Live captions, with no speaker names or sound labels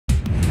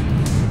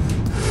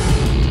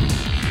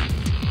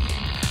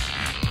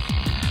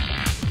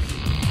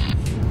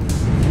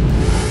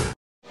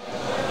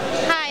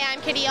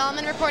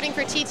Uhlmann reporting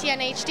for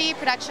TTN-HD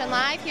Production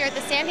Live here at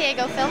the San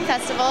Diego Film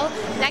Festival.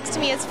 Next to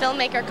me is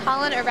filmmaker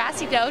Colin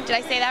Racicot. Did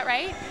I say that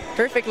right?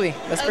 Perfectly.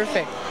 That's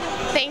perfect.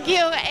 Thank you.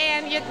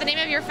 And the name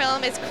of your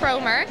film is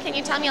Chroma. Can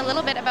you tell me a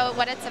little bit about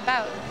what it's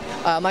about?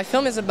 My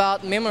film is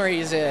about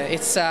memories.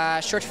 It's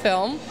a short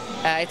film.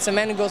 It's a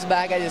man who goes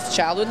back at his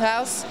childhood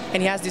house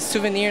and he has these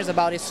souvenirs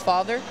about his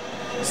father.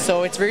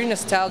 So it's a very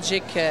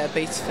nostalgic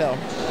based film.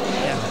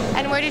 Yeah.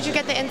 And where did you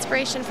get the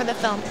inspiration for the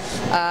film?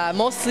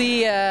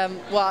 Mostly,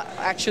 well,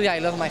 actually I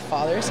love my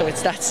father, so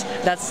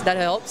that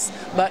helps.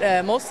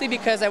 But mostly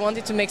because I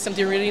wanted to make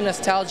something really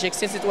nostalgic,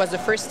 since it was the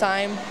first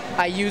time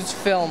I used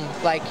film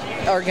like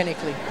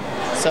organically.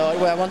 So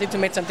I wanted to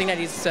make something that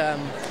is,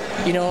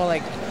 you know,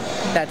 like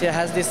that it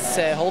has this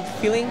old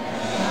feeling.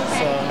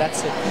 So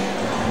that's it.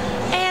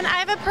 And I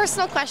have a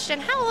personal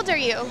question. How old are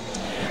you?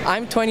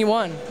 I'm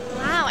 21.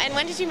 Wow, and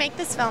when did you make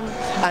this film?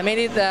 I made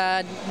it,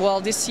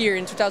 well, this year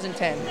in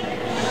 2010.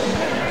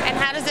 And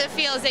how does it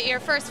feel? Is it your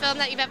first film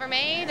that you've ever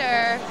made,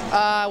 or?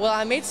 Well,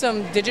 I made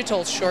some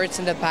digital shorts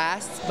in the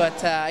past, but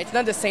it's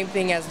not the same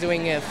thing as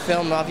doing a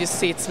film.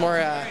 Obviously, it's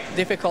more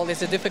difficult.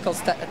 It's a difficult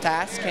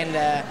task, and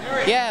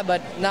yeah.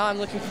 But now I'm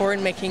looking forward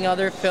to making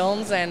other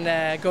films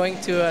and going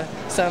to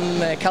some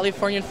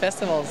Californian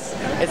festivals.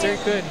 Okay. It's very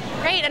good.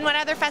 Great. And what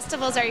other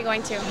festivals are you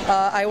going to?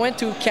 I went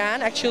to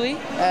Cannes actually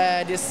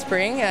this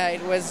spring.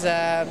 It was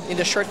in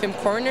the short film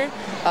corner.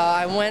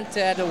 I went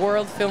to the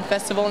World Film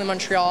Festival in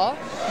Montreal.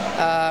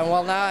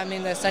 Well, now I'm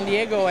in San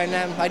Diego, and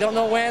I don't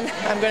know when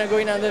I'm going to go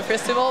in on the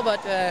festival,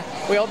 but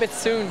we hope it's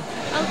soon.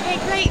 Okay,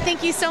 great.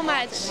 Thank you so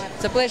much.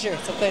 It's a pleasure.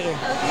 It's a pleasure.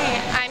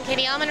 Okay, I'm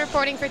Katie Uhlmann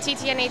reporting for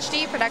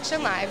TTN-HD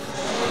Production Live.